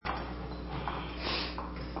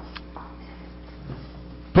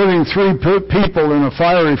putting three people in a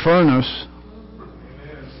fiery furnace,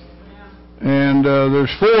 and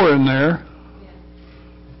there's four in there,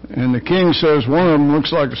 and the king says one of them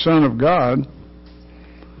looks like a son of God,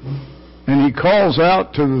 and he calls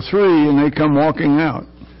out to the three, and they come walking out,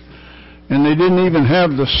 and they didn't even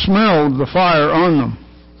have the smell of the fire on them.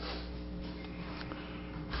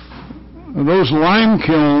 Those lime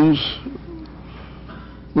kilns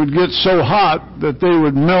would get so hot that they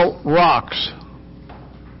would melt rocks.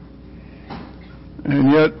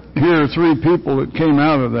 And yet, here are three people that came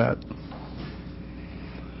out of that.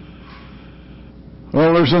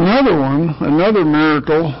 Well, there's another one, another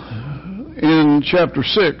miracle in chapter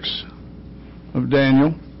 6 of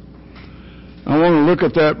Daniel. I want to look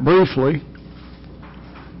at that briefly,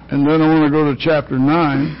 and then I want to go to chapter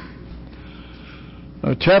 9.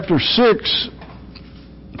 Chapter 6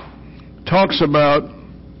 talks about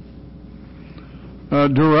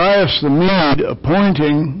Darius the Mede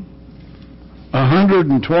appointing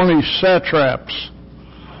 120 satraps.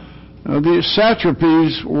 These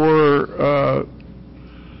satrapies were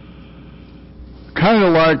kind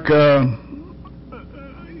of like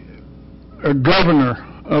a governor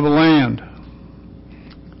of a land.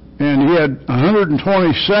 And he had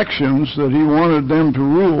 120 sections that he wanted them to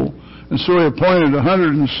rule. And so he appointed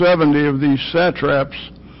 170 of these satraps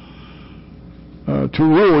to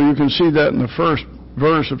rule. You can see that in the first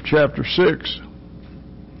verse of chapter 6.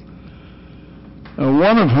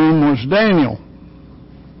 One of whom was Daniel.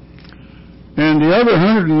 And the other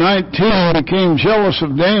 119 became jealous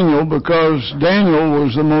of Daniel because Daniel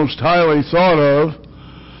was the most highly thought of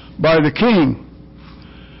by the king.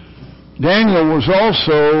 Daniel was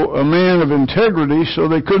also a man of integrity, so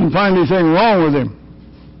they couldn't find anything wrong with him.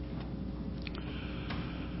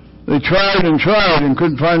 They tried and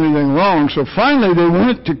couldn't find anything wrong. So finally they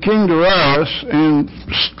went to King Darius and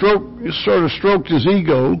stroked his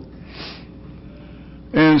ego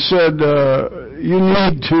and said, you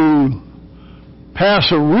need to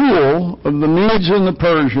pass a rule of the Medes and the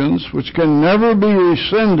Persians which can never be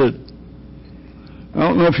rescinded. I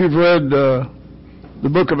don't know if you've read the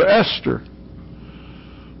book of Esther,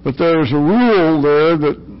 but there's a rule there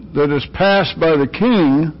that is passed by the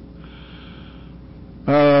king.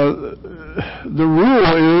 The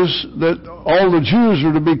rule is that all the Jews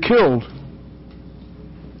are to be killed.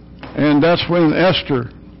 And that's when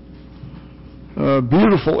Esther,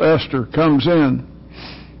 beautiful Esther, comes in.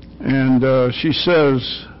 And she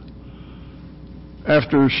says,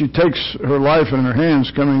 after she takes her life in her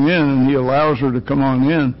hands coming in, and he allows her to come on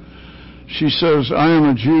in, she says, I am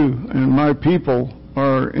a Jew, and my people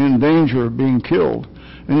are in danger of being killed.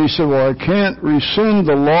 And he said, well, I can't rescind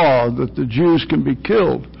the law that the Jews can be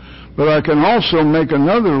killed, but I can also make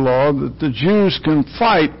another law that the Jews can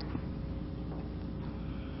fight.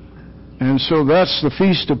 And so that's the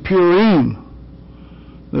Feast of Purim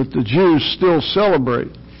that the Jews still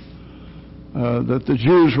celebrate, that the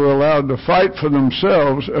Jews were allowed to fight for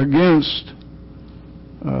themselves against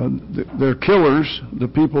their killers, the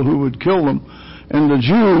people who would kill them. And the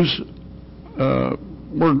Jews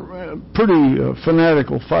were pretty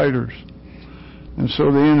fanatical fighters. And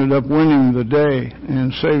so they ended up winning the day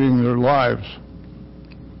and saving their lives.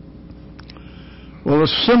 Well,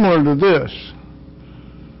 it's similar to this.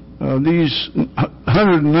 These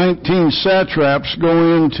 119 satraps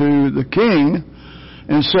go into the king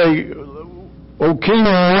and say, O king,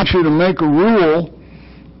 I want you to make a rule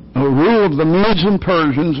of the Medes and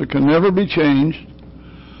Persians that can never be changed,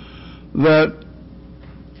 that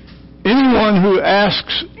anyone who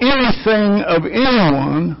asks anything of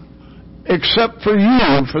anyone except for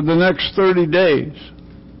you for the next 30 days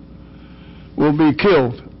will be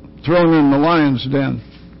killed, thrown in the lion's den.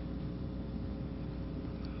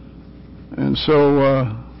 And so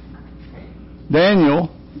Daniel,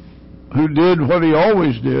 who did what he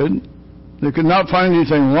always did, they could not find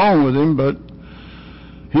anything wrong with him, but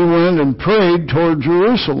he went and prayed toward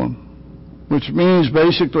Jerusalem, which means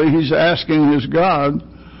basically he's asking his God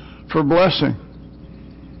for blessing.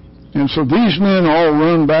 And so these men all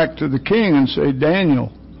run back to the king and say, Daniel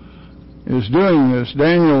is doing this.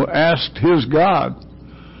 Daniel asked his God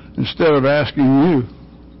instead of asking you.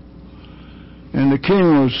 And the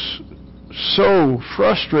king was so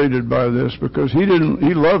frustrated by this because he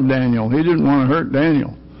loved Daniel. He didn't want to hurt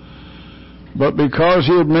Daniel. But because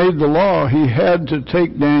he had made the law, he had to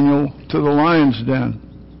take Daniel to the lion's den.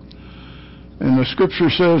 And the scripture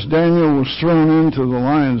says Daniel was thrown into the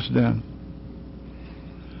lion's den.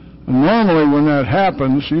 And normally when that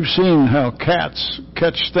happens, you've seen how cats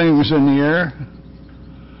catch things in the air.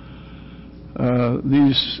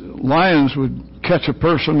 These lions would catch a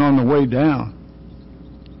person on the way down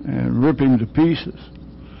and rip him to pieces.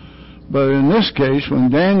 But in this case, when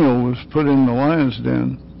Daniel was put in the lion's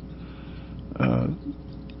den,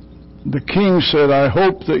 the king said, I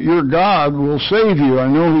hope that your God will save you. I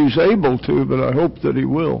know he's able to, but I hope that he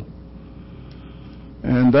will.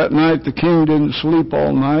 And that night the king didn't sleep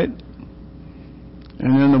all night.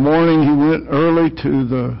 And in the morning he went early to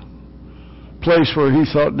the place where he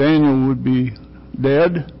thought Daniel would be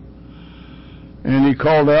dead. And he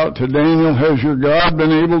called out to Daniel, has your God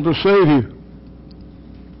been able to save you?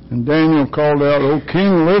 And Daniel called out, O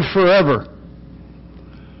king, live forever.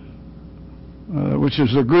 Which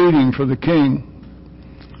is a greeting for the king.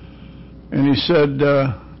 And he said,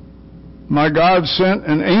 my God sent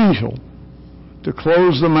an angel to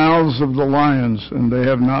close the mouths of the lions, and they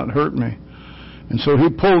have not hurt me. And so he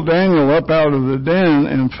pulled Daniel up out of the den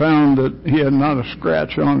and found that he had not a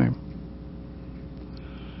scratch on him.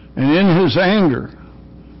 And in his anger,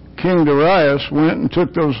 King Darius went and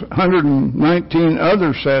took those 119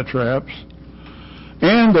 other satraps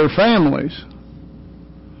and their families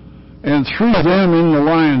and threw them in the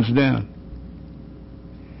lion's den.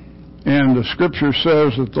 And the scripture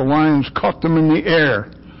says that the lions caught them in the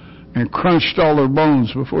air and crunched all their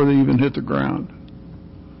bones before they even hit the ground.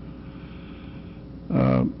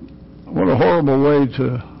 What a horrible way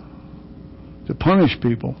to punish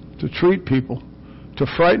people, to treat people, to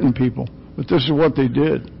frighten people. But this is what they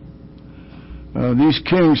did. These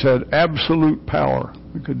kings had absolute power.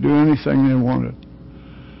 They could do anything they wanted.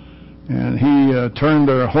 And he turned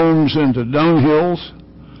their homes into dunghills,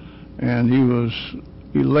 and he was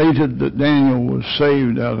elated that Daniel was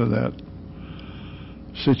saved out of that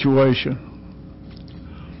situation.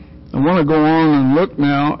 I want to go on and look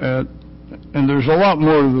now at, and there's a lot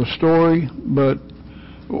more to the story, but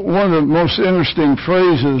one of the most interesting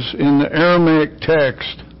phrases in the Aramaic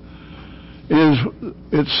text is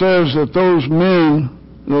it says that those men,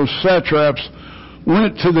 those satraps,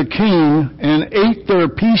 went to the king and ate their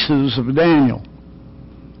pieces of Daniel.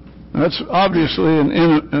 That's obviously an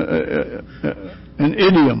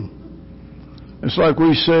idiom. It's like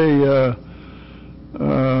we say,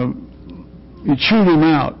 you chewed him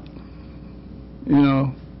out, you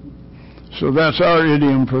know. So that's our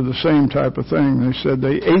idiom for the same type of thing. They said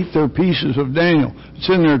they ate their pieces of Daniel. It's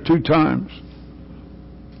in there 2 times.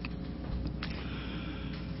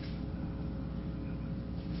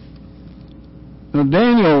 Now,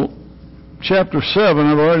 Daniel chapter 7,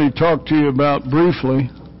 I've already talked to you about briefly.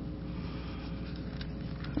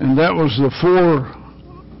 And that was the 4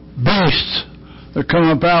 beasts that come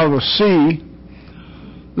up out of the sea.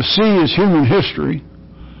 The sea is human history,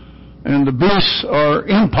 and the beasts are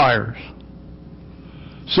empires.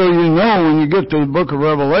 So you know when you get to the book of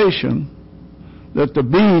Revelation that the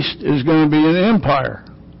beast is going to be an empire.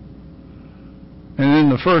 And in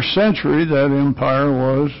the first century, that empire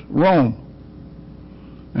was Rome.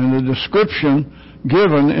 And the description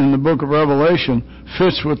given in the book of Revelation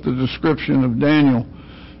fits with the description of Daniel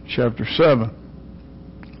chapter 7.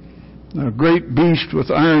 A great beast with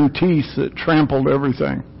iron teeth that trampled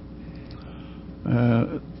everything.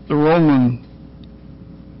 The Roman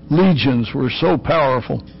legions were so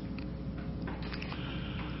powerful.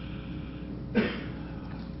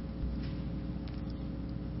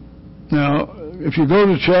 Now, if you go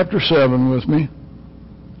to chapter 7 with me,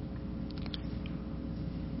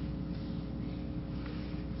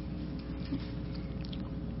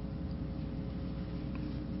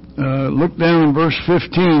 look down in verse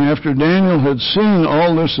 15. After Daniel had seen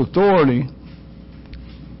all this authority,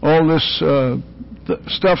 all this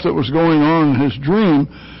stuff that was going on in his dream,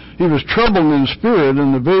 he was troubled in spirit,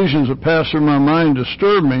 and the visions that passed through my mind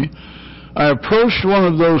disturbed me. I approached one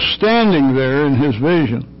of those standing there in his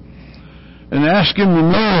vision and asked him the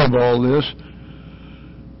meaning of all this.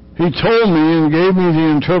 He told me and gave me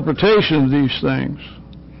the interpretation of these things.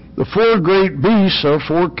 The 4 great beasts are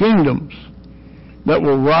 4 kingdoms that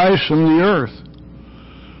will rise from the earth.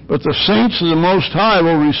 But the saints of the Most High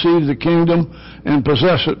will receive the kingdom and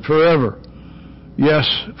possess it forever. Yes,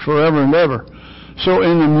 forever and ever. So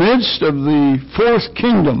in the midst of the 4th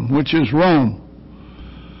kingdom, which is Rome,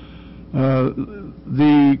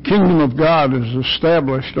 the kingdom of God is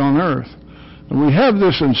established on earth. And we have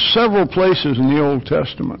this in several places in the Old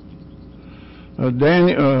Testament.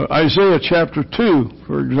 Isaiah chapter 2,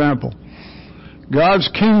 for example. God's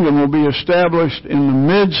kingdom will be established in the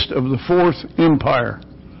midst of the 4th empire.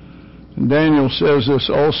 And Daniel says this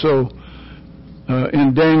also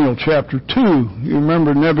in Daniel chapter 2. You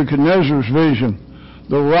remember Nebuchadnezzar's vision.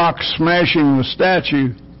 The rock smashing the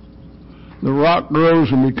statue. The rock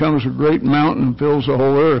grows and becomes a great mountain and fills the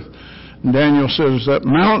whole earth. And Daniel says that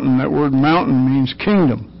mountain, that word mountain means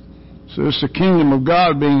kingdom. So it's the kingdom of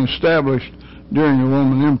God being established during the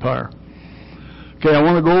Roman Empire. Okay, I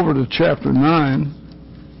want to go over to chapter 9.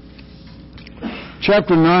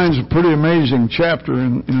 Chapter 9 is a pretty amazing chapter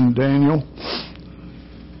in Daniel.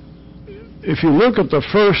 If you look at the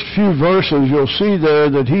first few verses, you'll see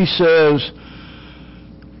there that he says,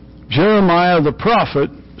 Jeremiah the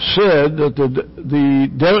prophet said that the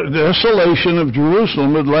desolation of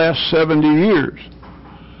Jerusalem would last 70 years.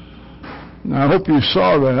 Now, I hope you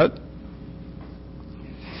saw that.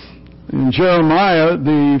 In Jeremiah,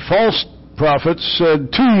 the false prophets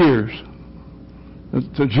said 2 years.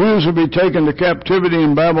 That the Jews would be taken to captivity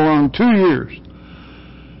in Babylon 2 years.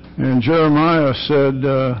 And Jeremiah said,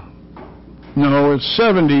 no, it's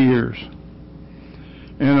 70 years.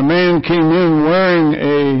 And a man came in wearing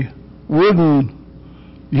a wooden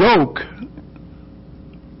yoke,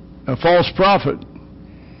 a false prophet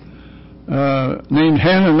named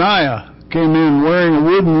Hananiah came in wearing a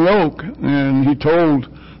wooden yoke, and he told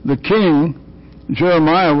the king,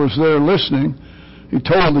 Jeremiah was there listening, he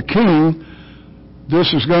told the king, we're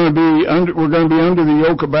going to be under the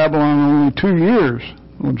yoke of Babylon only 2 years.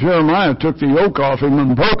 Well, Jeremiah took the yoke off him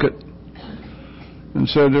and broke it and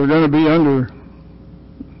said they're going to be under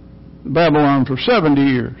Babylon for 70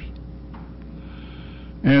 years.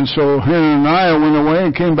 And so Hananiah went away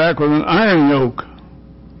and came back with an iron yoke.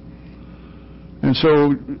 And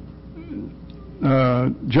so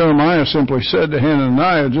Jeremiah simply said to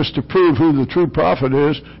Hananiah, just to prove who the true prophet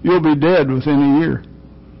is, you'll be dead within a year.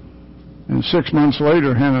 And 6 months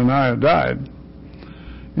later, Hananiah died.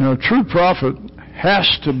 You know, a true prophet has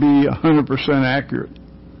to be 100% accurate.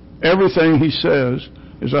 Everything he says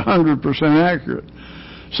is 100% accurate.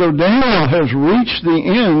 So Daniel has reached the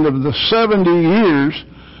end of the 70 years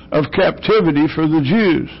of captivity for the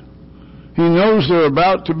Jews. He knows they're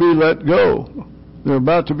about to be let go. They're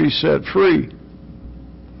about to be set free.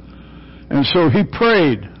 And so he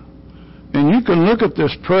prayed. And you can look at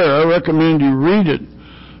this prayer. I recommend you read it,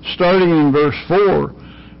 starting in verse 4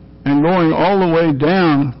 and going all the way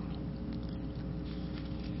down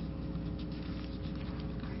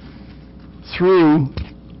through,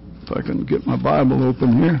 if I can get my Bible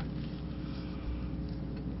open here,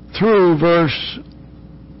 through verse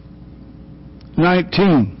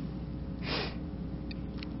 19.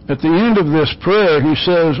 At the end of this prayer, he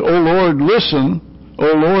says, O Lord, listen.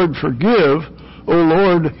 O Lord, forgive. O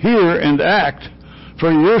Lord, hear and act.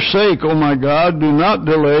 For your sake, O my God, do not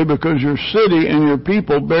delay, because your city and your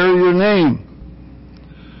people bear your name.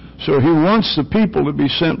 So he wants the people to be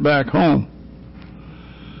sent back home.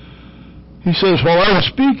 He says, while I was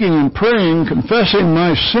speaking and praying, confessing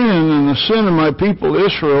my sin and the sin of my people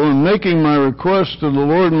Israel, and making my request to the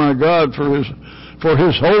Lord my God for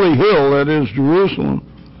his holy hill, that is Jerusalem,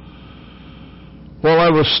 while I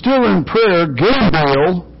was still in prayer,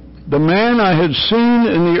 Gabriel, the man I had seen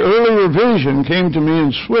in the earlier vision, came to me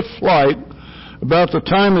in swift flight about the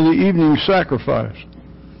time of the evening sacrifice.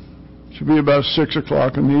 It should be about 6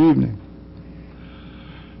 o'clock in the evening.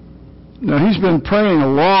 Now, he's been praying a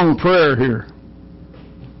long prayer here.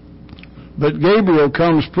 But Gabriel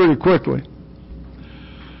comes pretty quickly.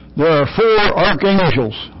 There are 4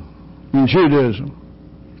 archangels in Judaism.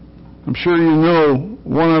 I'm sure you know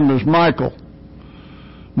one of them is Michael.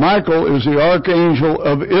 Michael is the archangel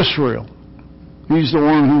of Israel. He's the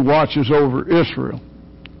one who watches over Israel.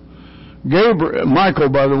 Michael,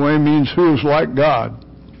 by the way, means who is like God.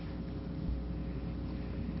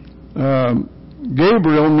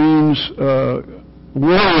 Gabriel means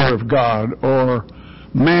warrior of God or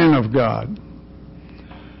man of God.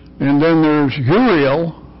 And then there's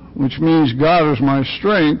Uriel, which means God is my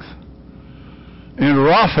strength, and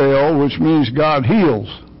Raphael, which means God heals.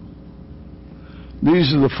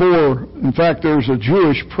 These are the 4. In fact, there's a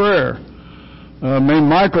Jewish prayer. May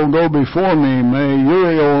Michael go before me. May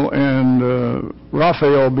Uriel and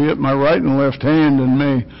Raphael be at my right and left hand, and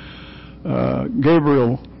may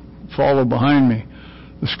Gabriel follow behind me.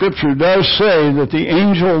 The scripture does say that the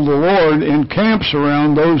angel of the Lord encamps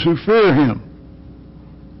around those who fear him.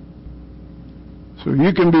 So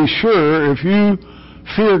you can be sure if you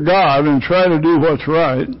fear God and try to do what's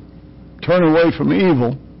right, turn away from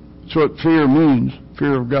evil. That's what fear means,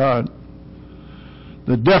 fear of God.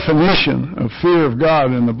 The definition of fear of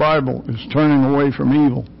God in the Bible is turning away from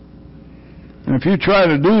evil. And if you try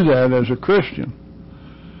to do that as a Christian,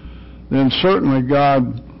 then certainly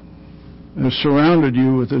God has surrounded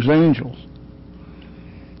you with his angels.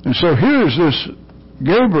 And so here's this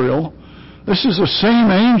Gabriel. This is the same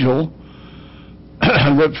angel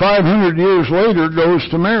that 500 years later goes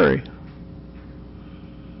to Mary.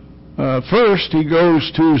 First, he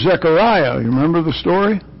goes to Zechariah. You remember the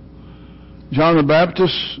story? John the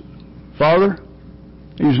Baptist's father.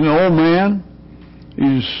 He's an old man.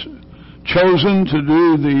 He's chosen to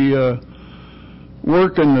do the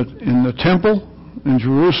work in the temple in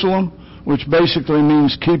Jerusalem, which basically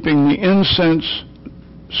means keeping the incense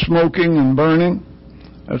smoking and burning.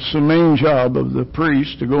 That's the main job of the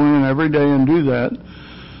priest, to go in every day and do that.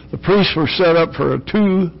 The priests were set up for a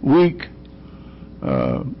 2-week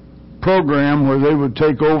program where they would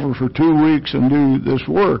take over for 2 weeks and do this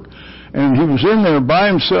work. And he was in there by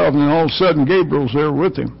himself, and then all of a sudden Gabriel's there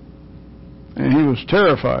with him. And he was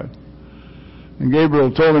terrified. And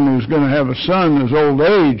Gabriel told him he was going to have a son in his old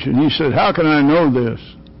age. And he said, "How can I know this?"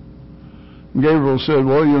 And Gabriel said,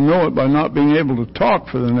 "Well, you'll know it by not being able to talk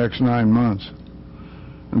for the next 9 months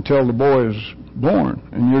until the boy is born.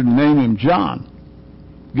 And you're to name him John,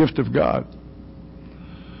 gift of God."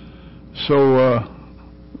 So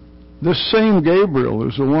this same Gabriel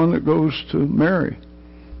is the one that goes to Mary.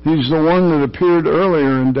 He's the one that appeared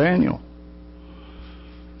earlier in Daniel.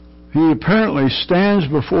 He apparently stands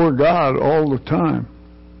before God all the time.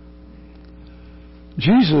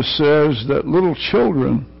 Jesus says that little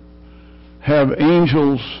children have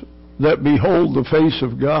angels that behold the face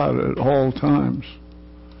of God at all times.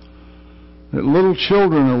 That little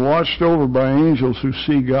children are watched over by angels who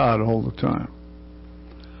see God all the time.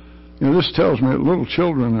 You know, this tells me that little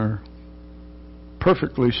children are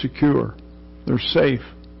perfectly secure. They're safe.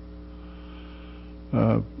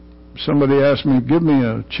 Somebody asked me, "Give me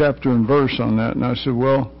a chapter and verse on that." And I said,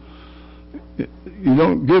 "Well, you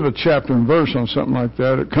don't give a chapter and verse on something like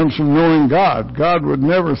that. It comes from knowing God. God would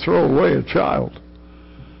never throw away a child.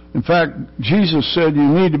 In fact, Jesus said you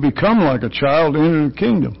need to become like a child to enter the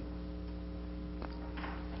kingdom."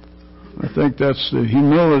 I think that's the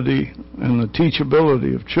humility and the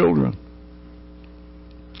teachability of children.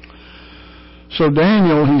 So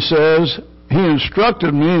Daniel, he says, he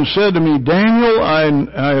instructed me and said to me, "Daniel, I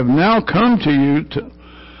have now come to you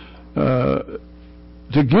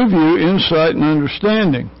to give you insight and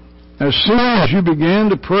understanding. As soon as you began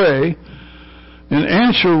to pray, an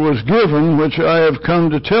answer was given, which I have come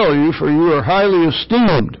to tell you, for you are highly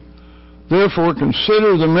esteemed. Therefore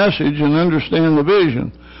consider the message and understand the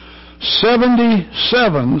vision.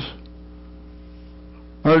 77s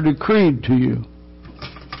are decreed to you."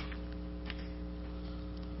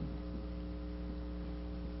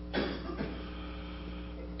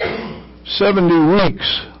 "70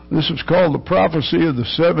 weeks. This is called the prophecy of the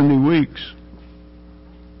 70 weeks.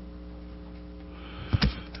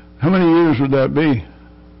 How many years would that be? A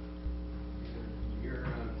year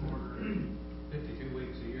and a quarter, 52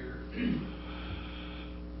 weeks a year.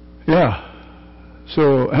 Yeah.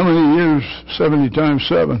 So how many years? 70 times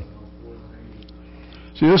 7.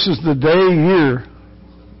 See, this is the day year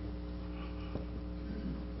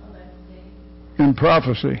in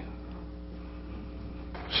prophecy.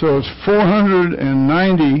 So it's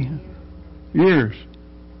 490 years.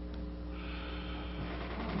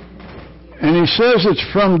 And he says it's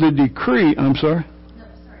from the decree. I'm sorry?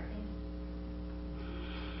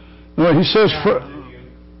 No, he says...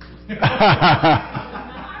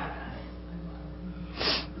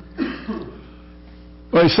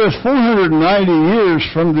 Well, he says 490 years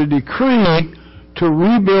from the decree to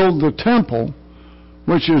rebuild the temple,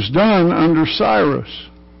 which is done under Cyrus.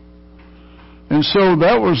 And so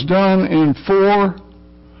that was done in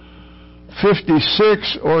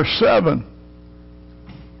 456 or 7.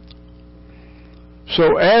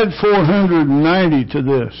 So add 490 to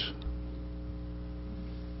this.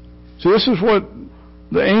 See, this is what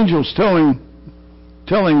the angel's telling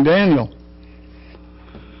Daniel.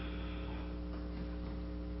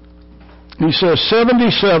 He says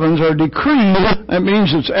 77s are decreed. That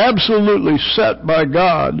means it's absolutely set by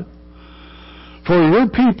God for your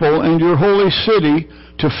people and your holy city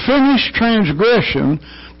to finish transgression,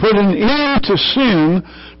 put an end to sin,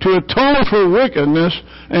 to atone for wickedness,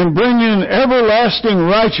 and bring in everlasting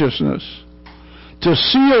righteousness, to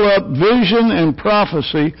seal up vision and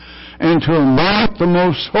prophecy, and to anoint the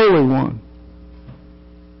most holy one.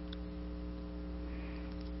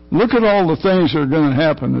 Look at all the things that are going to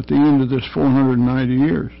happen at the end of this 490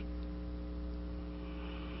 years.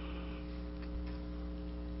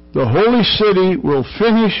 The holy city will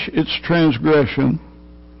finish its transgression.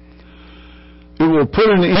 It will put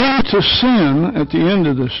an end to sin at the end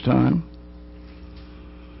of this time.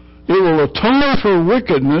 It will atone for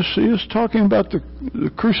wickedness. See, it's talking about the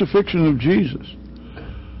crucifixion of Jesus.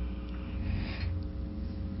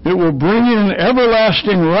 It will bring in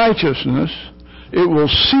everlasting righteousness. It will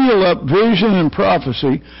seal up vision and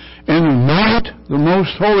prophecy and anoint the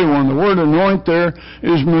most holy one. The word anoint there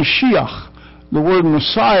is Mashiach, the word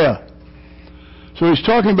Messiah. So he's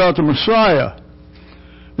talking about the Messiah.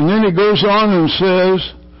 And then he goes on and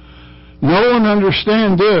says, Know and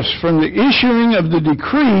understand this, from the issuing of the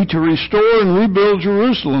decree to restore and rebuild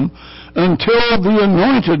Jerusalem until the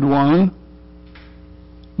Anointed One,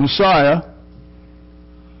 Messiah,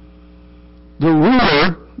 the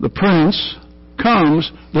ruler, the prince,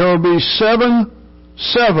 comes, there will be 7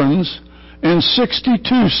 sevens and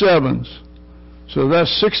 62 sevens. So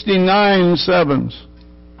that's 69 sevens.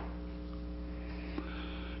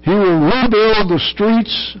 He will rebuild the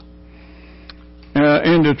streets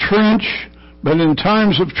and the trench, but in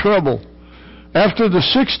times of trouble. After the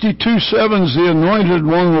 62 sevens, the Anointed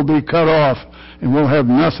One will be cut off, and we'll have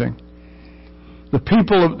nothing. The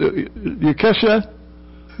people of you catch that?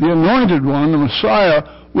 The Anointed One, the Messiah,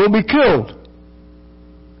 will be killed.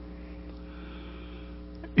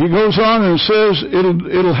 He goes on and says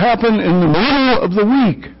it'll happen in the middle of the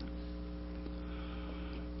week.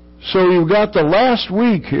 So you've got the last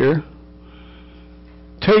week here.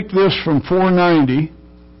 Take this from 490,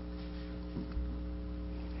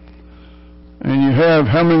 and you have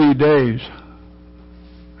how many days?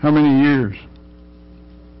 How many years?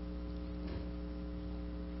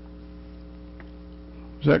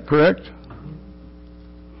 Is that correct?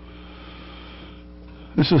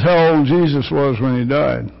 This is how old Jesus was when he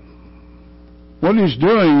died. What he's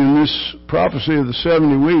doing in this prophecy of the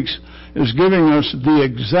 70 weeks is giving us the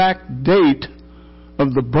exact date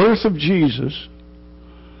of the birth of Jesus,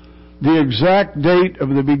 the exact date of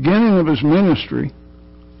the beginning of his ministry,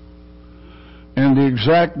 and the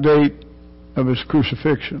exact date of his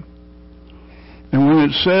crucifixion. And when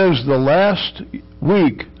it says the last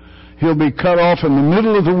week, he'll be cut off in the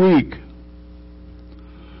middle of the week.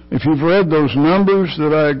 If you've read those numbers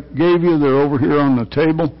that I gave you, they're over here on the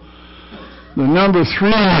table. The number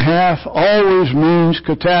 3.5 always means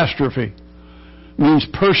catastrophe, means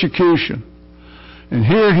persecution. And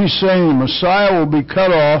here he's saying the Messiah will be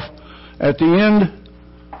cut off at the end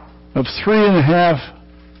of 3.5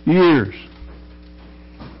 years.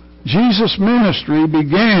 Jesus' ministry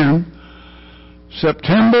began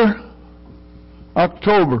September,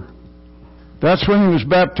 October. That's when he was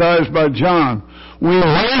baptized by John. We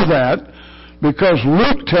know that because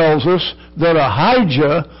Luke tells us that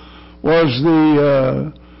Ahijah was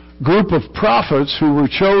the group of prophets who were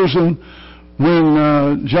chosen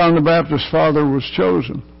when John the Baptist's father was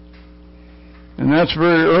chosen. And that's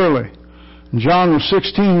very early. And John was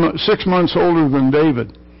 6 months older than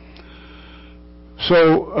David.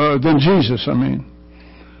 So, than Jesus, I mean.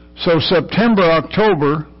 So September,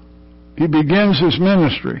 October, he begins his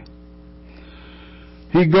ministry.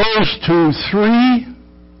 He goes to 3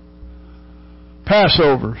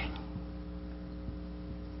 Passovers.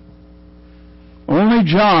 Only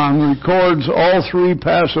John records all 3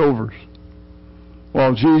 Passovers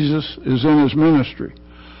while Jesus is in his ministry.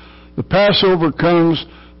 The Passover comes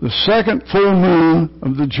the second full moon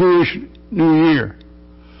of the Jewish New Year.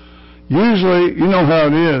 Usually, you know how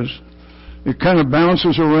it is. It kind of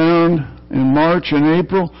bounces around in March and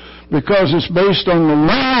April because it's based on the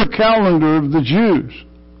lunar calendar of the Jews.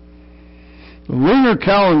 The lunar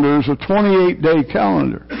calendar is a 28-day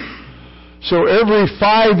calendar. So every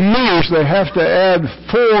 5 years they have to add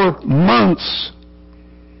 4 months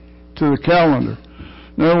to the calendar.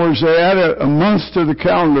 In other words, they add a month to the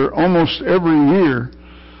calendar almost every year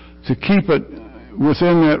to keep it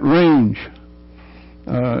within that range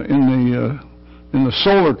in the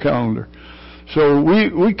solar calendar. So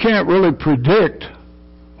we can't really predict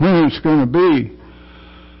when it's going to be.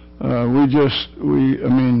 I'm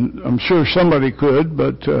sure somebody could,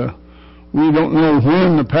 but we don't know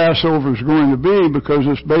when the Passover is going to be because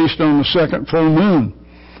it's based on the second full moon.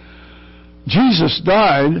 Jesus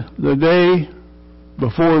died the day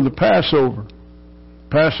before the Passover.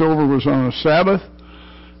 Passover was on a Sabbath.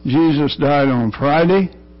 Jesus died on Friday.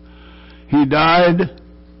 He died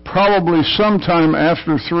probably sometime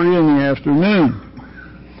after 3 in the afternoon.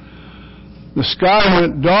 The sky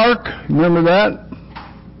went dark, remember that?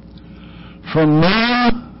 From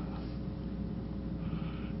noon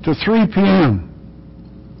to 3 p.m.,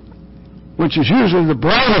 which is usually the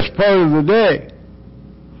brightest part of the day.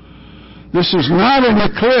 This is not an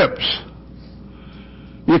eclipse.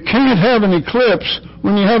 You can't have an eclipse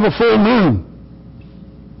when you have a full moon.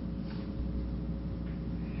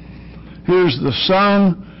 Here's the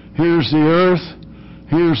sun, here's the earth,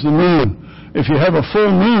 here's the moon. If you have a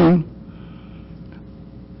full moon,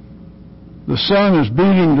 the sun is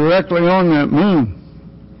beating directly on that moon.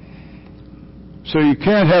 So you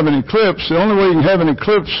can't have an eclipse. The only way you can have an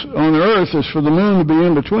eclipse on the earth is for the moon to be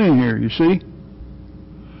in between here, you see?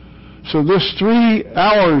 So this 3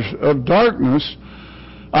 hours of darkness,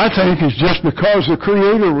 I think, is just because the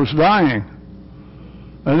Creator was dying.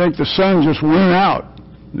 I think the sun just went out.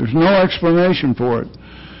 There's no explanation for it.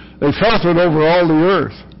 They felt it over all the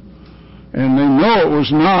earth. And they know it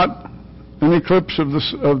was not an eclipse of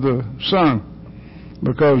the sun.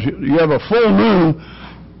 Because you have a full moon,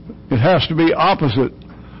 it has to be opposite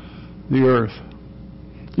the earth.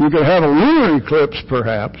 You could have a lunar eclipse,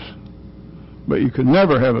 perhaps, but you could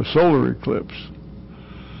never have a solar eclipse.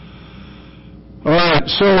 All right,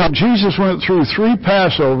 so Jesus went through 3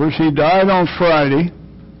 Passovers. He died on Friday,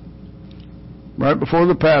 right before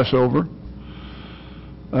the Passover.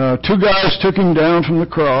 2 guys took him down from the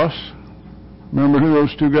cross. Remember who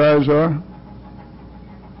those 2 guys are?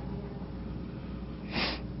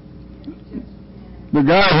 The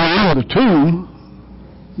guy who owned the tomb,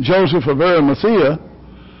 Joseph of Arimathea,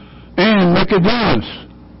 and Nicodemus.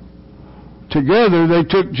 Together they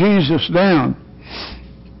took Jesus down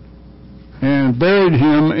and buried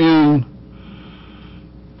him in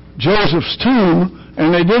Joseph's tomb,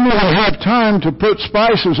 and they didn't really have time to put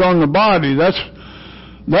spices on the body. That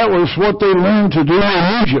was what they learned to do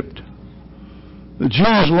in Egypt. The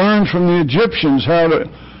Jews learned from the Egyptians how to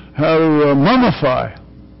mummify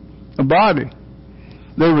a body.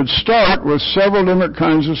 They would start with several different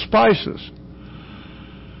kinds of spices.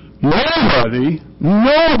 Nobody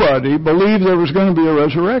believed there was going to be a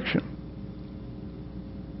resurrection.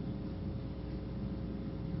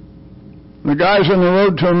 The guys on the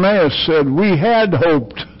road to Emmaus said, we had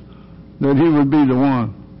hoped that he would be the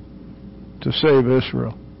one to save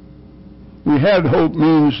Israel. We had hope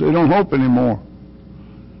means they don't hope anymore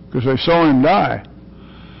because they saw him die.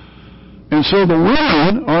 And so the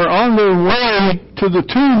women are on their way to the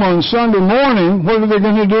tomb on Sunday morning. What are they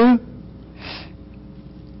going to do?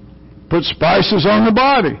 Put spices on the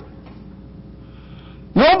body.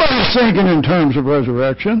 Nobody's thinking in terms of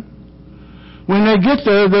resurrection. When they get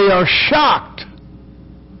there, they are shocked.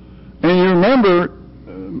 And you remember,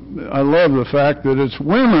 I love the fact that it's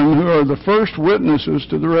women who are the first witnesses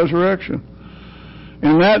to the resurrection.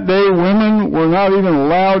 In that day, women were not even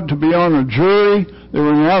allowed to be on a jury. They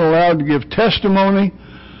were not allowed to give testimony.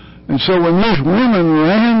 And so when these women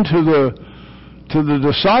ran to the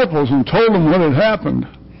disciples and told them what had happened,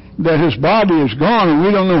 that his body is gone and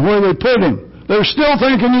we don't know where they put him, they're still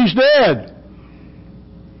thinking he's dead.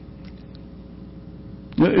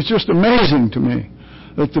 It's just amazing to me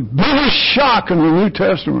that the biggest shock in the New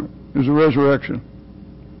Testament is the resurrection.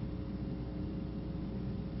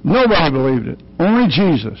 Nobody believed it. Only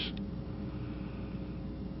Jesus.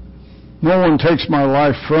 No one takes my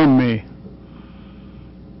life from me.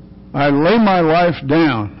 I lay my life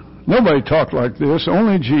down. Nobody talked like this,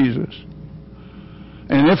 only Jesus.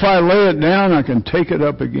 And if I lay it down, I can take it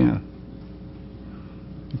up again.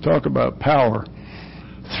 Talk about power.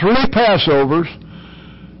 3 Passovers,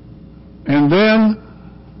 and then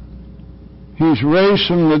he's raised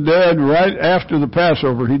from the dead right after the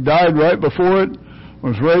Passover. He died right before it,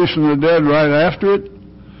 was raised from the dead right after it,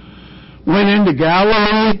 went into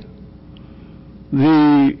Galilee.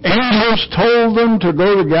 The angels told them to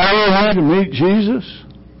go to Galilee to meet Jesus.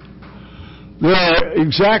 There are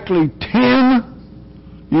exactly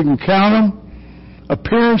 10, you can count them,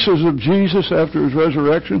 appearances of Jesus after his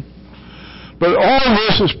resurrection. But all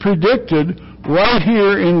this is predicted right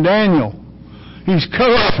here in Daniel. He's cut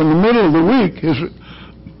off in the middle of the week.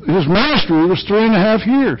 His ministry was 3.5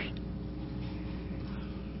 years.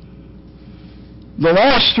 The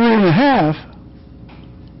last 3.5,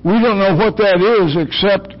 we don't know what that is,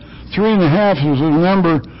 except 3.5 is a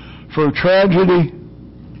number for tragedy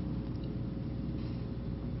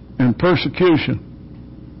and persecution.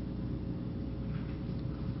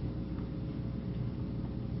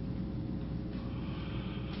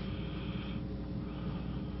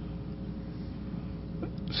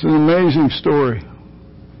 It's an amazing story.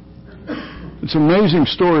 It's an amazing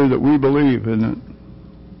story that we believe, isn't it?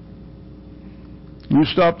 You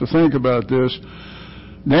stop to think about this.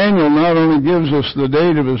 Daniel not only gives us the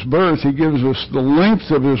date of his birth, he gives us the length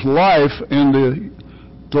of his life and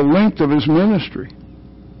the length of his ministry.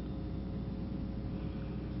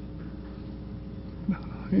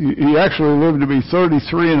 He actually lived to be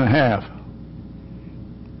 33.5.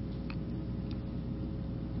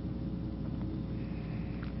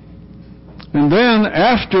 And then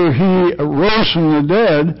after he arose from the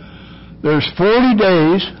dead, there's 40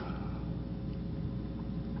 days.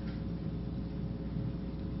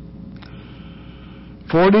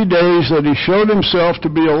 That he showed himself to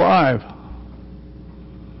be alive.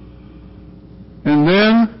 And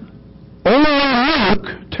then only Luke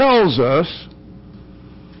tells us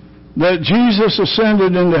that Jesus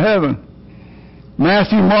ascended into heaven.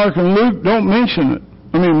 Matthew, Mark, and Luke don't mention it.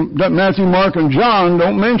 Matthew, Mark, and John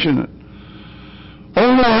don't mention it. Only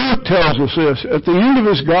only Luke tells us this. At the end of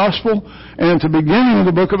his gospel and at the beginning of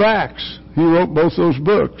the book of Acts, he wrote both those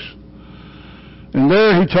books. And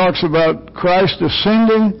there he talks about Christ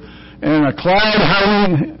ascending and a cloud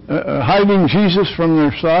hiding Jesus from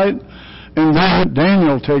their sight. And then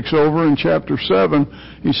Daniel takes over in chapter 7.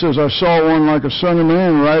 He says, I saw one like a son of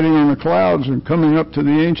man riding on the clouds and coming up to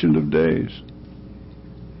the Ancient of Days.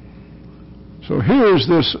 So here's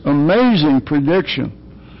this amazing prediction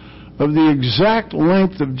of the exact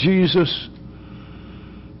length of Jesus'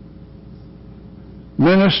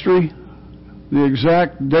 ministry, the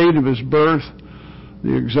exact date of his birth,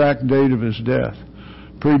 the exact date of his death.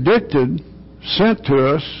 Predicted, sent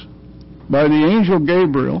to us by the angel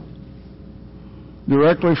Gabriel,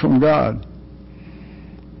 directly from God.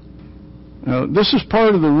 Now, this is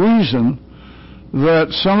part of the reason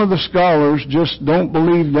that some of the scholars just don't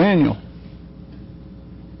believe Daniel.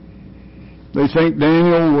 They think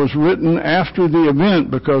Daniel was written after the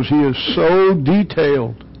event because he is so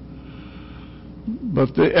detailed.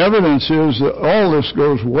 But the evidence is that all this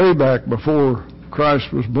goes way back before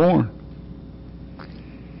Christ was born.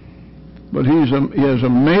 But he has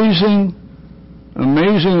amazing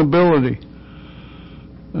ability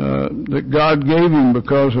that God gave him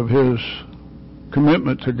because of his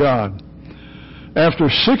commitment to God. After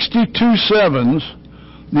 62 sevens,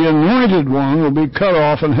 the anointed one will be cut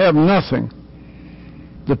off and have nothing.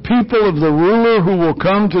 The people of the ruler who will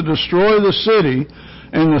come to destroy the city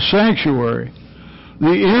and the sanctuary.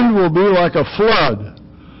 The end will be like a flood.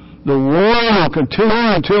 The war will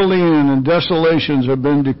continue until the end, and desolations have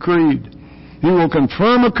been decreed. He will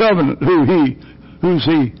confirm a covenant. Who's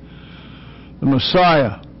he? The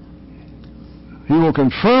Messiah. He will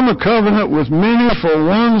confirm a covenant with many for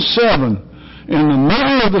 1 7. In the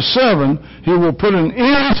middle of the 7, he will put an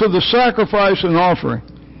end to the sacrifice and offering.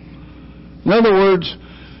 In other words,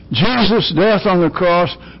 Jesus' death on the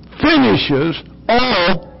cross finishes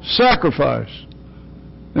all sacrifice.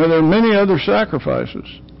 Now, there are many other sacrifices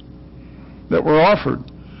that were offered.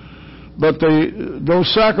 But those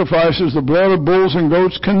sacrifices, the blood of bulls and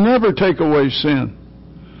goats, can never take away sin.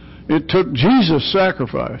 It took Jesus'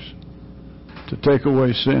 sacrifice to take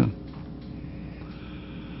away sin.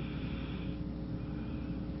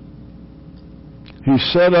 He will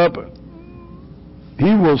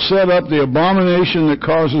set up the abomination that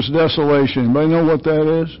causes desolation. Anybody know what that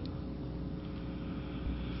is?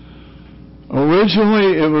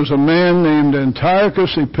 Originally, it was a man named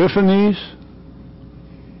Antiochus Epiphanes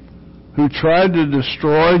who tried to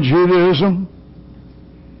destroy Judaism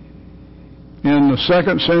in the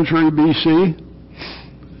 2nd century BC.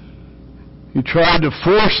 He tried to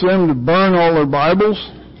force them to burn all their Bibles.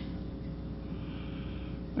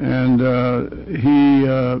 And he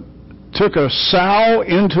took a sow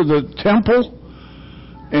into the temple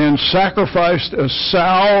and sacrificed a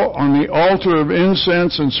sow on the altar of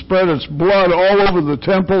incense and spread its blood all over the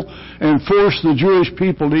temple and forced the Jewish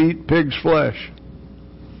people to eat pig's flesh.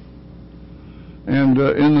 And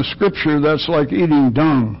in the scripture, that's like eating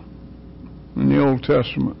dung in the Old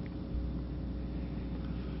Testament.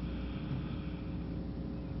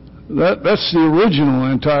 That's the original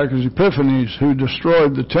Antiochus Epiphanes who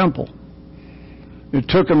destroyed the temple. It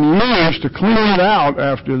took him years to clean it out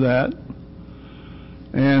after that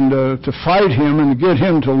and to fight him and to get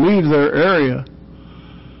him to leave their area.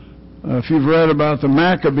 If you've read about the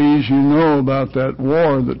Maccabees, you know about that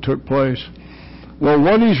war that took place. Well,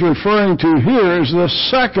 what he's referring to here is the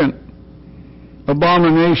second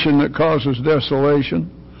abomination that causes desolation.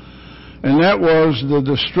 And that was the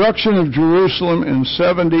destruction of Jerusalem in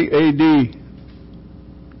 70 A.D.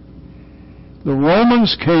 The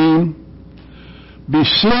Romans came,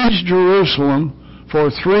 besieged Jerusalem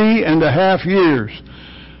for 3.5 years.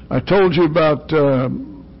 I told you about the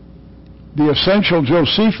Essential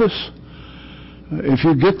Josephus. If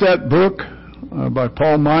you get that book by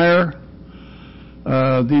Paul Meyer,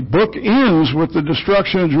 the book ends with the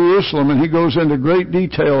destruction of Jerusalem, and he goes into great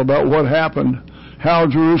detail about what happened, how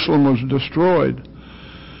Jerusalem was destroyed.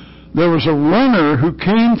 There was a runner who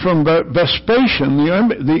came from Vespasian,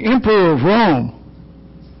 the emperor of Rome,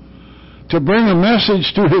 to bring a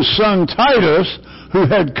message to his son Titus, who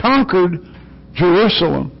had conquered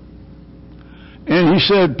Jerusalem. And he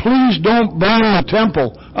said, please don't burn the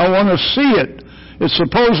temple. I want to see it. It's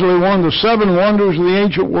supposedly one of the 7 wonders of the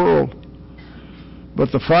ancient world.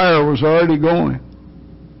 But the fire was already going.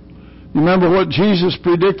 You remember what Jesus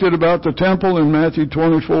predicted about the temple in Matthew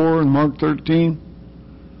 24 and Mark 13?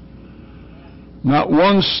 Not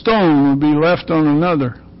one stone will be left on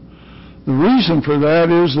another. The reason for that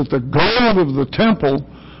is that the gold of the temple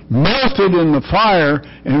melted in the fire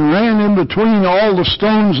and ran in between all the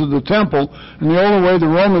stones of the temple, and the only way the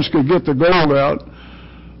Romans could get the gold out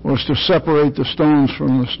was to separate the stones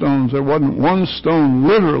from the stones. There wasn't one stone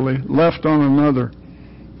literally left on another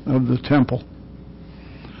of the temple.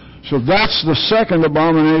 So that's the second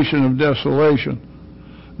abomination of desolation.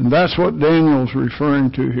 And that's what Daniel's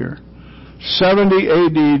referring to here. 70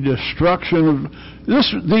 AD, destruction of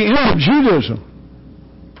this, the end of Judaism.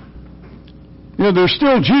 You know, they're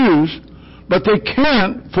still Jews, but they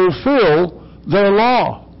can't fulfill their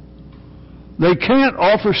law. They can't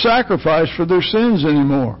offer sacrifice for their sins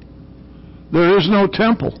anymore. There is no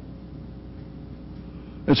temple.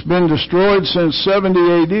 It's been destroyed since 70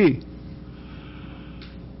 AD.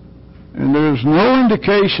 And there's no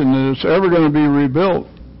indication that it's ever going to be rebuilt.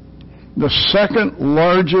 The second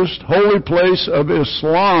largest holy place of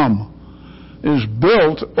Islam is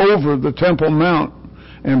built over the Temple Mount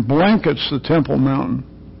and blankets the Temple Mountain.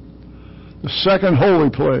 The second holy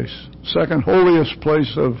place, second holiest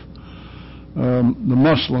place of the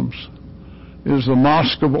Muslims is the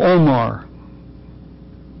Mosque of Omar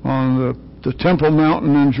on the Temple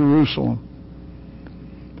Mountain in Jerusalem.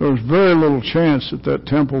 There's very little chance that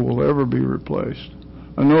temple will ever be replaced.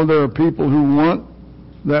 I know there are people who want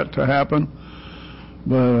that to happen,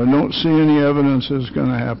 but I don't see any evidence it's going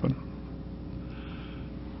to happen.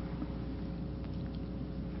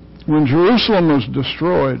 When Jerusalem was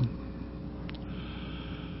destroyed,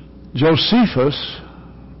 Josephus,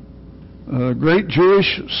 a great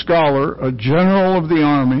Jewish scholar, a general of the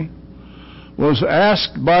army, was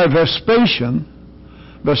asked by Vespasian.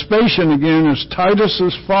 Vespasian, again, is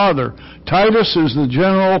Titus's father. Titus is the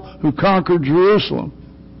general who conquered Jerusalem.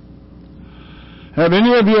 Have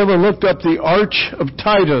any of you ever looked up the Arch of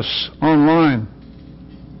Titus online?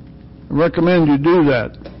 I recommend you do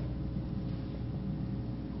that.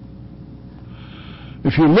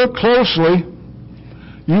 If you look closely,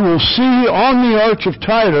 you will see on the Arch of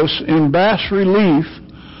Titus in bas relief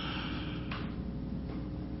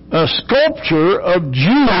a sculpture of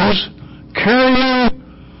Jews carrying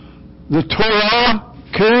the Torah,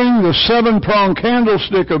 carrying the seven-pronged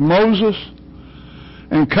candlestick of Moses,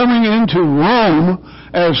 and coming into Rome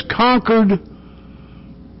as conquered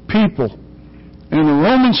people. And the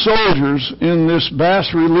Roman soldiers in this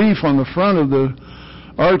bas relief on the front of the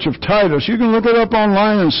Arch of Titus, you can look it up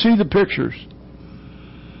online and see the pictures.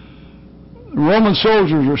 The Roman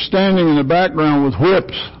soldiers are standing in the background with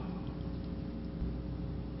whips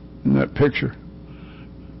in that picture.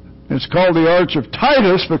 It's called the Arch of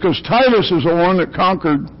Titus because Titus is the one that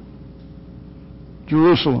conquered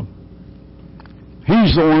Jerusalem.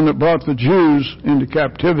 He's the one that brought the Jews into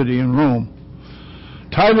captivity in Rome.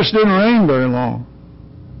 Titus didn't reign very long.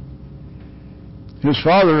 His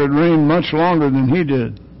father had reigned much longer than he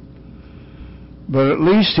did. But at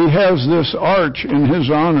least he has this arch in his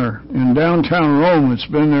honor in downtown Rome. It's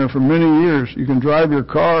been there for many years. You can drive your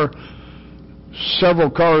car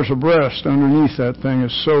several cars abreast underneath that thing.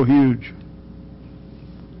 It's so huge.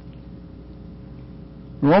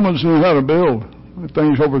 The Romans knew how to build. That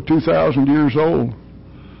thing's over 2,000 years old.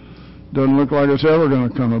 Doesn't look like it's ever going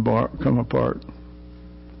to come apart.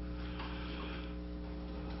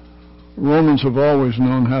 Romans have always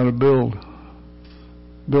known how to build.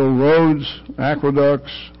 Build roads,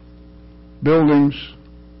 aqueducts, buildings.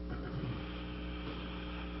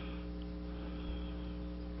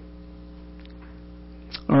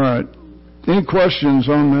 All right. Any questions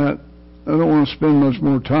on that? I don't want to spend much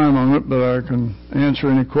more time on it, but I can answer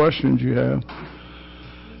any questions you have.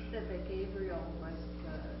 You said that Gabriel was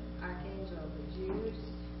the archangel of the Jews.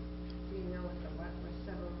 Do you know what were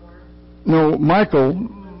several more? No,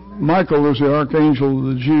 Michael is the archangel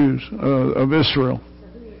of the Jews, of Israel.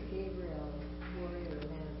 So who is Gabriel, warrior,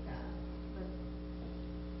 man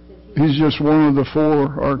of God? He's just one of the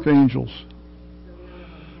four archangels.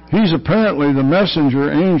 He's apparently the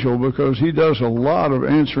messenger angel because he does a lot of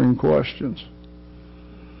answering questions.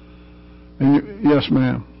 And yes,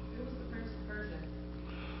 ma'am. Who was the Prince of Persia?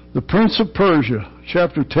 The Prince of Persia,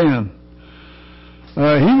 chapter 10.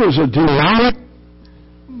 He was a demonic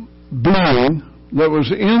being that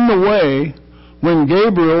was in the way when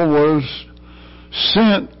Gabriel was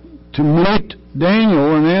sent to meet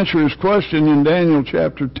Daniel and answer his question in Daniel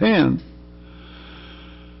chapter 10.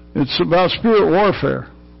 It's about spirit warfare.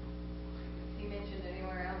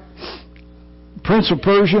 Prince of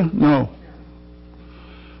Persia? No.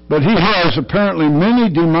 But he has apparently many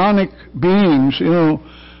demonic beings. You know,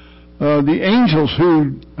 the angels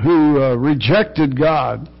who rejected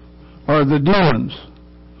God are the demons.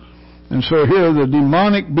 And so here the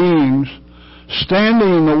demonic beings standing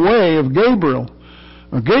in the way of Gabriel.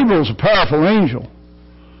 Now, Gabriel's a powerful angel,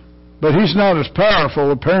 But he's not as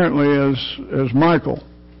powerful, apparently, as Michael.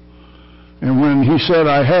 And when he said,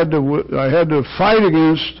 I had to fight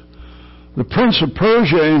against the prince of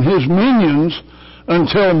Persia and his minions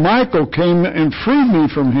until Michael came and freed me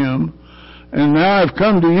from him, and now I've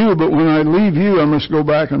come to you, but when I leave you, I must go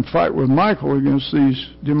back and fight with Michael against these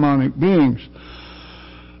demonic beings.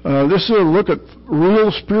 This is a look at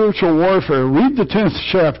real spiritual warfare. Read the 10th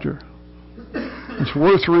chapter. It's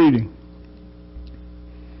worth reading.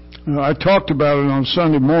 I talked about it on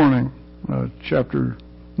Sunday morning, chapter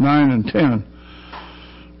 9 and 10.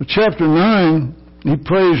 But chapter 9, he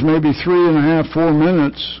prays maybe 3.5, 4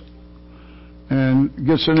 minutes and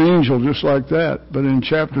gets an angel just like that. But in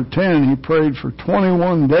chapter 10, he prayed for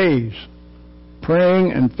 21 days,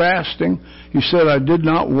 praying and fasting. He said, I did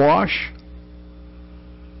not wash.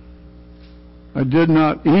 I did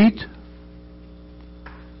not eat.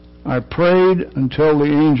 I prayed until the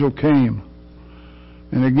angel came.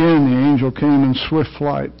 And again, the angel came in swift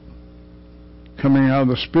flight, coming out of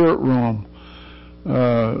the spirit realm,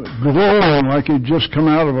 glowing like he'd just come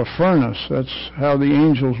out of a furnace. That's how the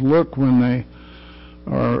angels look when they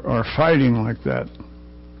are fighting like that.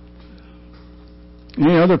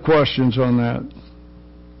 Any other questions on that?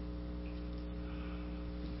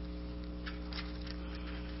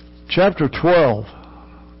 Chapter 12.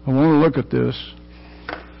 I want to look at this.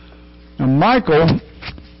 And Michael,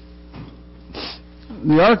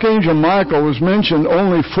 the Archangel Michael, was mentioned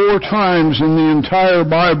only 4 times in the entire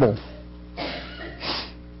Bible.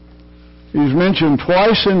 He's mentioned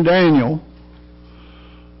twice in Daniel,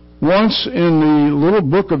 once in the little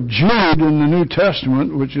book of Jude in the New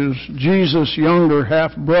Testament, which is Jesus' younger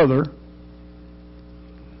half-brother,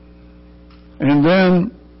 and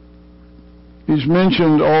then he's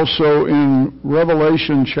mentioned also in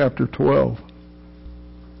Revelation chapter 12.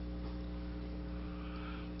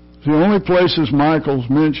 It's the only places Michael's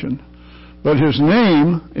mentioned. But his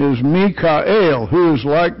name is Mikael, who is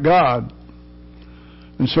like God.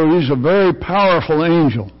 And so he's a very powerful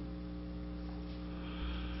angel.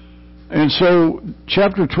 And so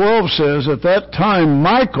chapter 12 says, at that time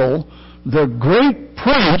Michael, the great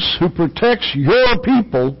prince who protects your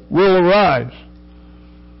people, will arise.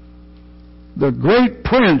 The great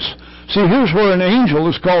prince. See, here's where an angel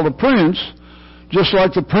is called a prince, just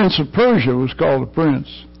like the prince of Persia was called a prince.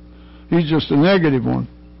 He's just a negative one.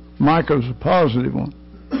 Micah's a positive one.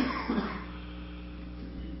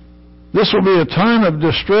 This will be a time of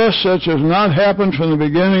distress such as not happened from the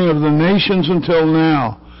beginning of the nations until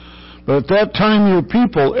now. But at that time your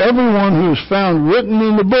people, everyone who is found written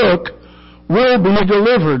in the book, will be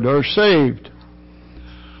delivered or saved.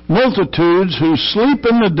 Multitudes who sleep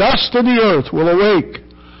in the dust of the earth will awake.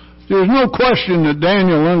 There's no question that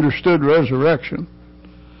Daniel understood resurrection.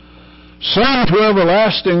 Some to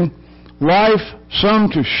everlasting life, some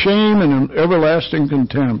to shame and everlasting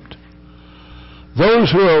contempt.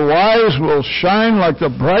 Those who are wise will shine like the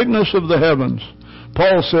brightness of the heavens.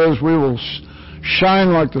 Paul says we will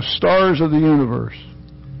shine like the stars of the universe.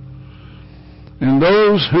 And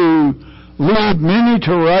those who lead many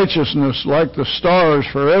to righteousness like the stars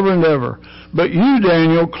forever and ever. But you,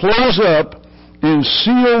 Daniel, close up and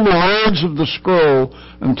seal the words of the scroll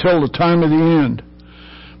until the time of the end.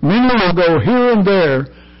 Many will go here and there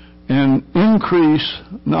and increase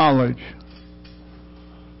knowledge.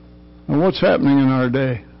 And what's happening in our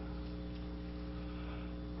day?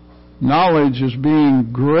 Knowledge is being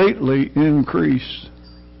greatly increased.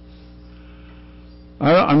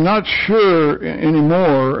 I'm not sure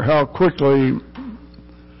anymore how quickly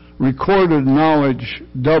recorded knowledge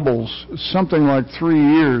doubles. It's something like 3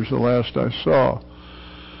 years the last I saw.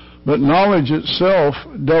 But knowledge itself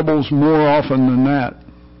doubles more often than that.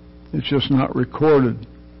 It's just not recorded.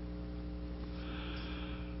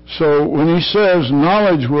 So when he says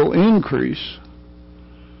knowledge will increase,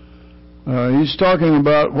 he's talking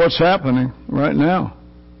about what's happening right now.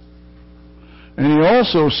 And he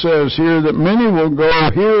also says here that many will go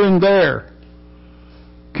here and there.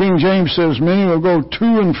 King James says many will go to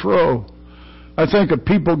and fro. I think of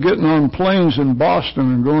people getting on planes in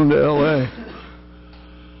Boston and going to L.A.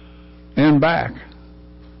 and back.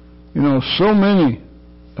 You know, so many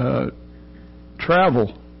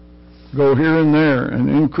travel, go here and there, and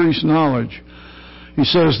increase knowledge. He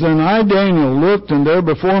says, then I, Daniel, looked, and there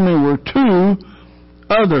before me were 2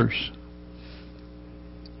 others,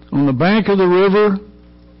 on the bank of the river,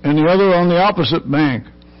 and the other on the opposite bank.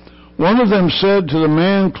 One of them said to the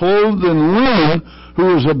man clothed in linen,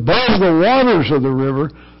 who was above the waters of the river,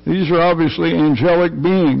 these are obviously angelic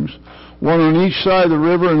beings, one on each side of the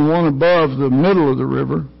river and one above the middle of the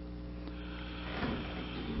river.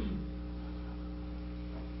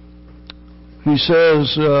 he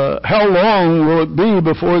says, how long will it be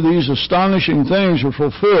before these astonishing things are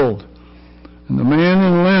fulfilled? And the man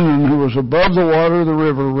in linen who was above the water of the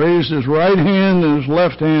river raised his right hand and his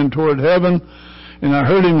left hand toward heaven, and I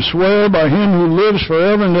heard him swear by him who lives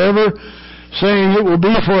forever and ever, saying, it will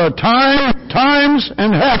be for a time, times,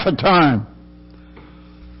 and half a time.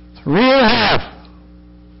 3.5.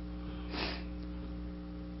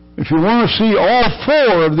 If you want to see all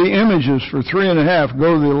 4 of the images for 3.5,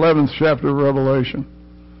 go to the 11th chapter of Revelation.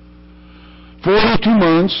 42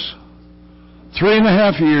 months,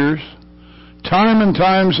 3.5 years, time and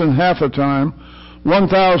times and half a time,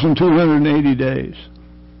 1,280 days.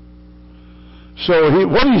 So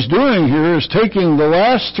what he's doing here is taking the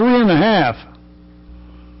last 3.5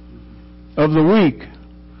 of the week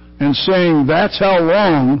and saying that's how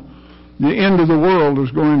long the end of the world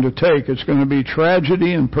is going to take. It's going to be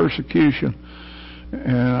tragedy and persecution.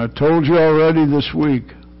 And I told you already this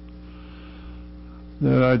week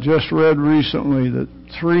that I just read recently that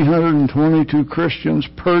 322 Christians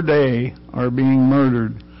per day are being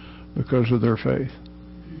murdered because of their faith.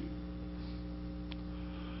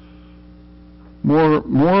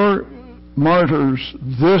 More martyrs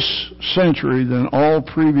this century than all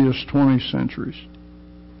previous 20 centuries.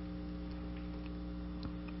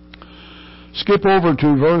 Skip over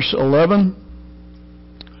to verse 11.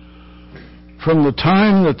 From the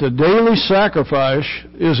time that the daily sacrifice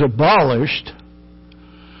is abolished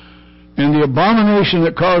and the abomination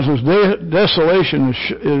that causes desolation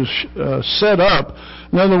is set up,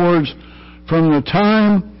 in other words, from the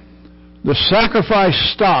time the sacrifice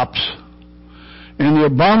stops and the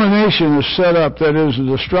abomination is set up, that is the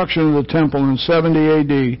destruction of the temple in 70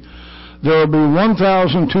 A.D., there will be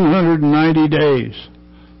 1,290 days.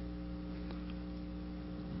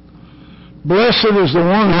 Blessed is the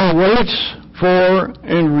one who waits for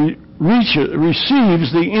and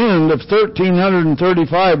receives the end of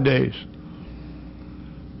 1,335 days.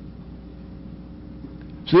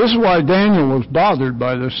 See, this is why Daniel was bothered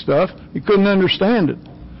by this stuff. He couldn't understand it.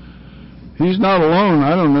 He's not alone.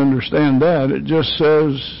 I don't understand that. It just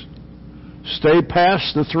says, stay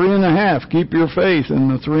past the 3.5. Keep your faith in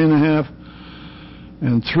the 3.5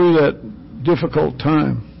 and through that difficult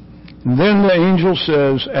time. And then the angel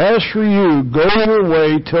says, as for you, go your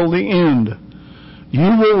way till the end. You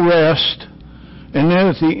will rest, and then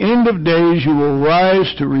at the end of days you will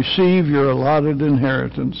rise to receive your allotted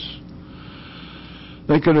inheritance.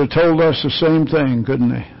 They could have told us the same thing, couldn't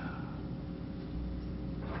they?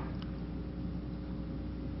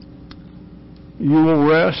 You will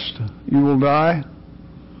rest, you will die,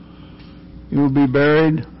 you will be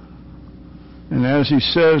buried, and as he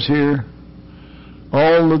says here,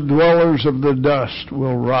 all the dwellers of the dust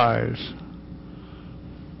will rise.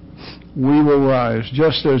 We will rise.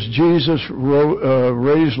 Just as Jesus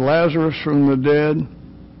raised Lazarus from the dead.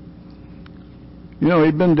 You know,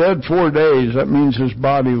 he'd been dead 4 days. That means his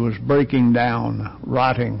body was breaking down,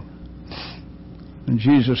 rotting. And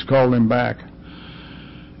Jesus called him back.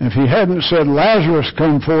 If he hadn't said, Lazarus,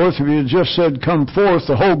 come forth, if he had just said, come forth,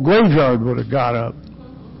 the whole graveyard would have got up.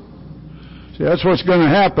 See, that's what's going to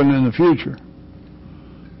happen in the future.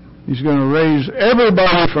 He's going to raise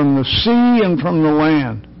everybody from the sea and from the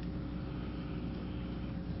land.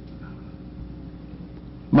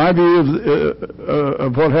 My view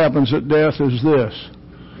of what happens at death is this.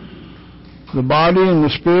 The body and the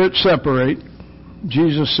spirit separate.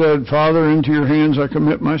 Jesus said, Father, into your hands I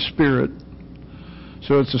commit my spirit.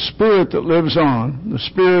 So it's the spirit that lives on. The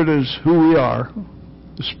spirit is who we are.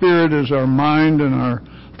 The spirit is our mind and our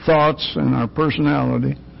thoughts and our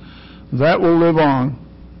personality. That will live on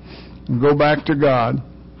and go back to God.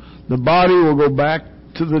 The body will go back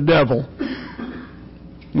to the devil.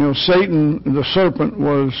 You know, Satan, the serpent,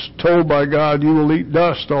 was told by God, you will eat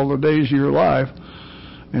dust all the days of your life,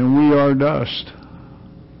 and we are dust.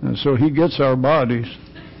 And so he gets our bodies.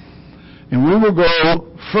 And we will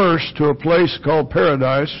go first to a place called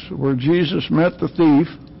paradise, where Jesus met the thief.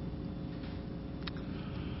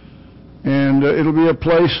 And it'll be a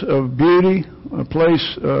place of beauty, a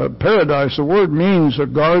place, paradise. The word means a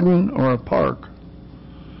garden or a park.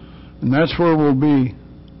 And that's where we'll be.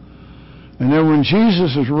 And then when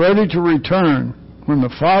Jesus is ready to return, when the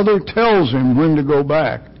Father tells him when to go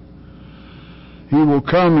back, he will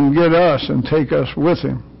come and get us and take us with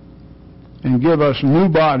him and give us new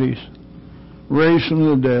bodies, raised from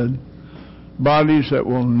the dead, bodies that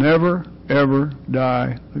will never, ever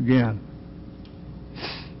die again.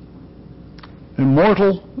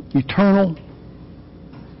 Immortal, eternal.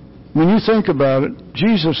 When you think about it,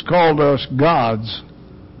 Jesus called us gods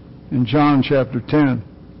in John chapter 10.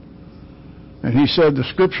 And he said the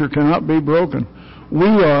scripture cannot be broken. We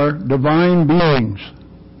are divine beings.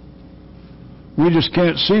 We just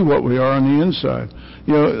can't see what we are on the inside.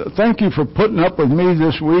 You know, thank you for putting up with me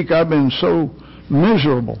this week. I've been so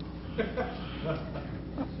miserable.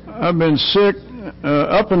 I've been sick.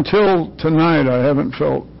 Up until tonight, I haven't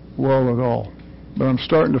felt well at all. But I'm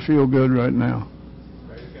starting to feel good right now.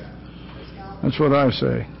 That's what I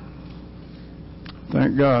say.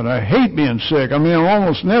 Thank God. I hate being sick. I mean, I'm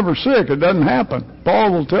almost never sick. It doesn't happen.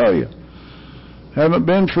 Paul will tell you. Haven't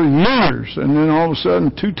been for years. And then all of a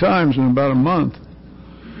sudden, 2 times in about a month.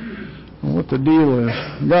 What the deal is.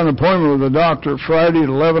 Got an appointment with the doctor Friday at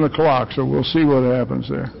 11 o'clock, so we'll see what happens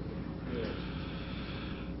there.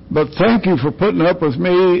 But thank you for putting up with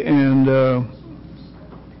me, and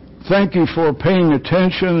thank you for paying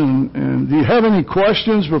attention. And do you have any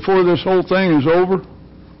questions before this whole thing is over?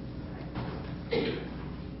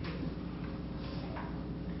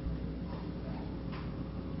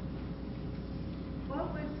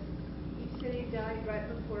 What was, you said he died right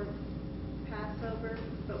before Passover,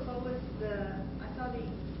 but what was I thought he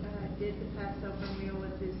did the Passover meal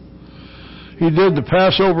with his... He did the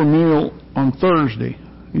Passover meal on Thursday.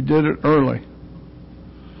 He did it early.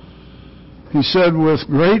 He said, with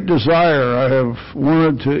great desire I have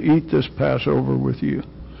wanted to eat this Passover with you.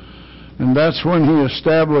 And that's when he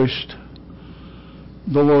established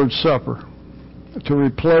the Lord's Supper, to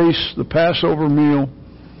replace the Passover meal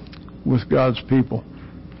with God's people.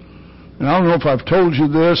 And I don't know if I've told you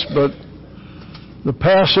this, but the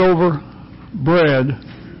Passover bread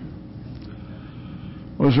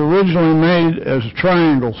was originally made as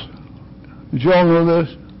triangles. Did you all know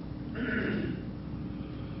this?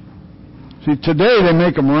 See, today they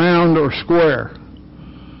make them round or square.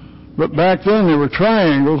 But back then they were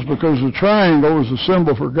triangles because the triangle was a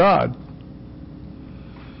symbol for God.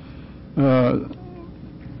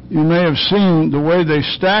 You may have seen the way they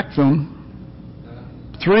stacked them.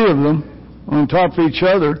 3 of them on top of each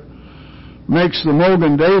other makes the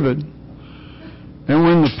Mogan David. And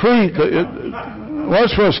when the priest,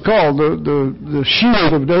 that's what it's called, the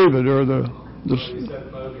shield of David, or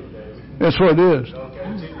that's what it is.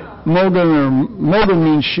 Mogan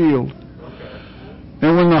means shield.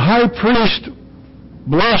 And when the high priest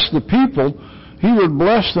blessed the people, he would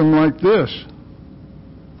bless them like this.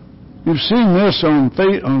 You've seen this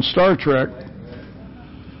on Star Trek.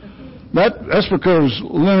 That's because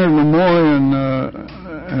Leonard Nimoy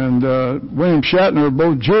and William Shatner are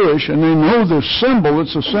both Jewish, and they know this symbol.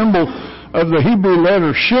 It's a symbol of the Hebrew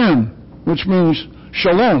letter Shin, which means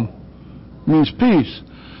shalom, means peace.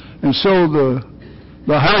 And so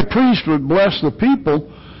the high priest would bless the people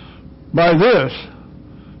by this,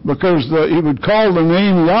 because he would call the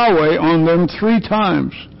name Yahweh on them 3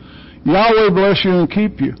 times. Yahweh bless you and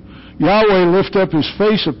keep you. Yahweh lift up his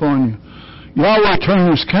face upon you. Yahweh turn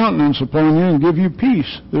his countenance upon you and give you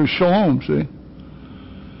peace. There's shalom, see?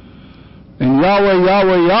 And Yahweh,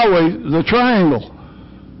 Yahweh, Yahweh, the triangle.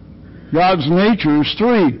 God's nature is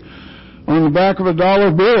 3. On the back of a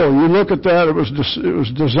dollar bill, you look at that, it was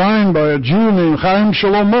designed by a Jew named Chaim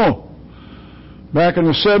Shlomo back in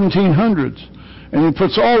the 1700s. And he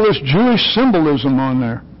puts all this Jewish symbolism on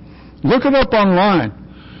there. Look it up online.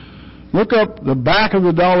 Look up the back of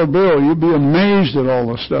the dollar bill. You'll be amazed at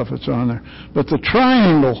all the stuff that's on there. But the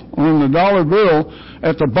triangle on the dollar bill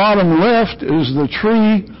at the bottom left is the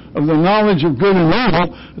tree of the knowledge of good and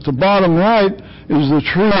evil. At the bottom right is the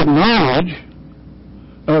tree of knowledge,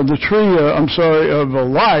 of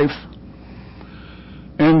life.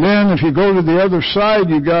 And then if you go to the other side,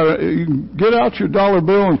 you can get out your dollar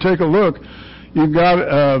bill and take a look. You got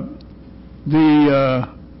the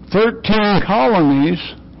 13 colonies,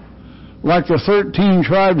 like the 13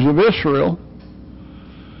 tribes of Israel,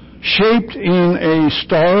 shaped in a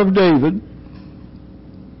Star of David.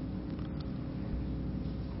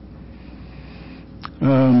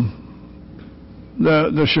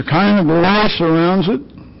 The Shekinah glory surrounds it,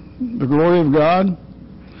 the glory of God,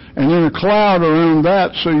 and then a cloud around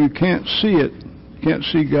that so you can't see it, you can't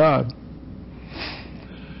see God.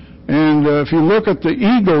 And if you look at the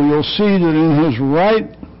eagle, you'll see that in his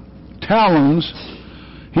right talons,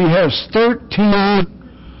 he has 13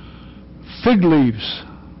 fig leaves.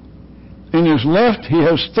 In his left, he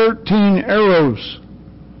has 13 arrows.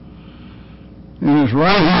 In his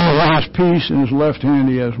right hand, he has peace. In his left hand,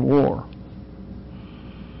 he has war.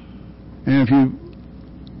 And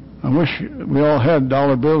I wish we all had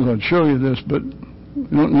dollar bills. I'd show you this, but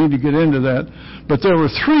we don't need to get into that. But there were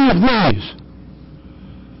 3 of these.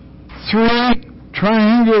 3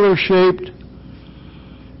 triangular-shaped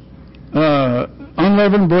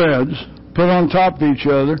unleavened breads put on top of each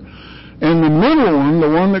other, and the middle one, the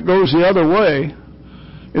one that goes the other way,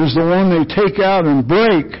 is the one they take out and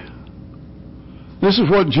break. This is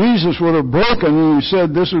what Jesus would have broken when he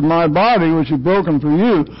said, "This is my body, which is broken for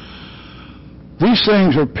you." These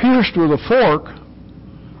things are pierced with a fork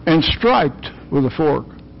and striped with a fork.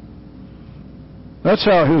 That's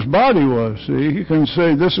how his body was. See, he can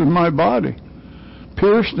say, "This is my body,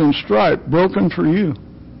 pierced and striped, broken for you."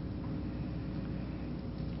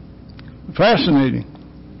 Fascinating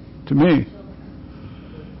to me.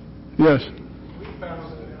 Yes. We found,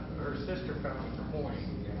 her sister found a coin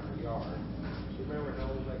in our yard. You remember how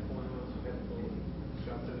old that coin was? We had to go and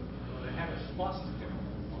shop it. Well, they had a swastika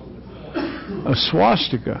on the coin. A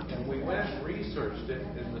swastika. And we went and researched it,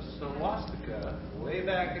 and the swastika, way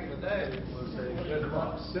back in the day, was a good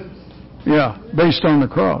luck symbol. Yeah, based on the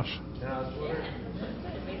cross. Now, I was wondering,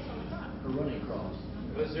 A running cross.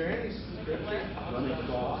 was there any scripture on the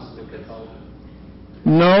swastika?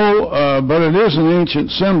 No, but it is an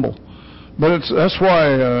ancient symbol. But that's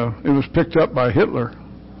why it was picked up by Hitler.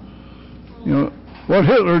 You know, what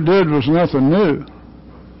Hitler did was nothing new.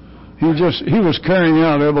 He was carrying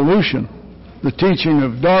out evolution, the teaching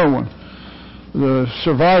of Darwin, the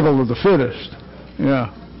survival of the fittest.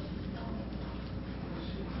 Yeah.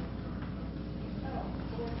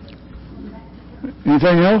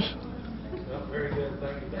 Anything else? No, very good.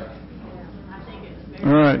 Thank you, Doc.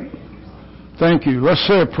 All right. Thank you. Let's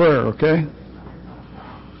say a prayer, okay?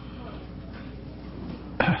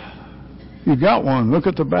 You got one. Look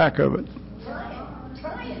at the back of it.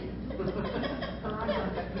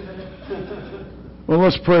 Well,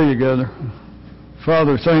 let's pray together.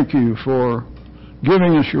 Father, thank you for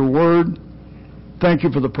giving us your word. Thank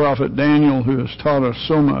you for the prophet Daniel, who has taught us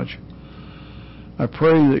so much. I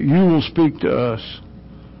pray that you will speak to us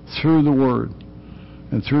through the word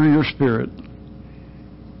and through your spirit,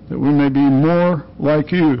 that we may be more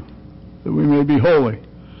like you, that we may be holy,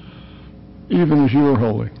 even as you are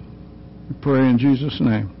holy. We pray in Jesus'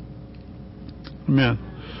 name. Amen.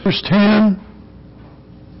 Verse 10.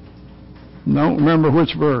 Don't remember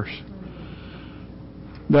which verse.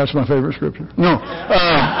 That's my favorite scripture. No.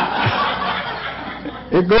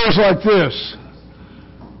 It goes like this.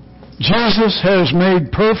 Jesus has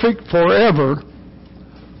made perfect forever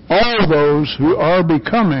all those who are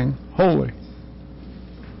becoming holy.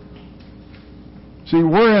 See,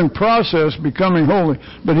 we're in process becoming holy,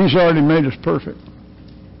 but he's already made us perfect.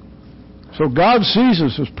 So God sees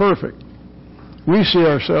us as perfect. We see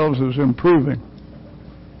ourselves as improving.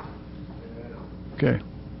 Okay.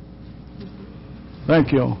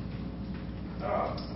 Thank you all.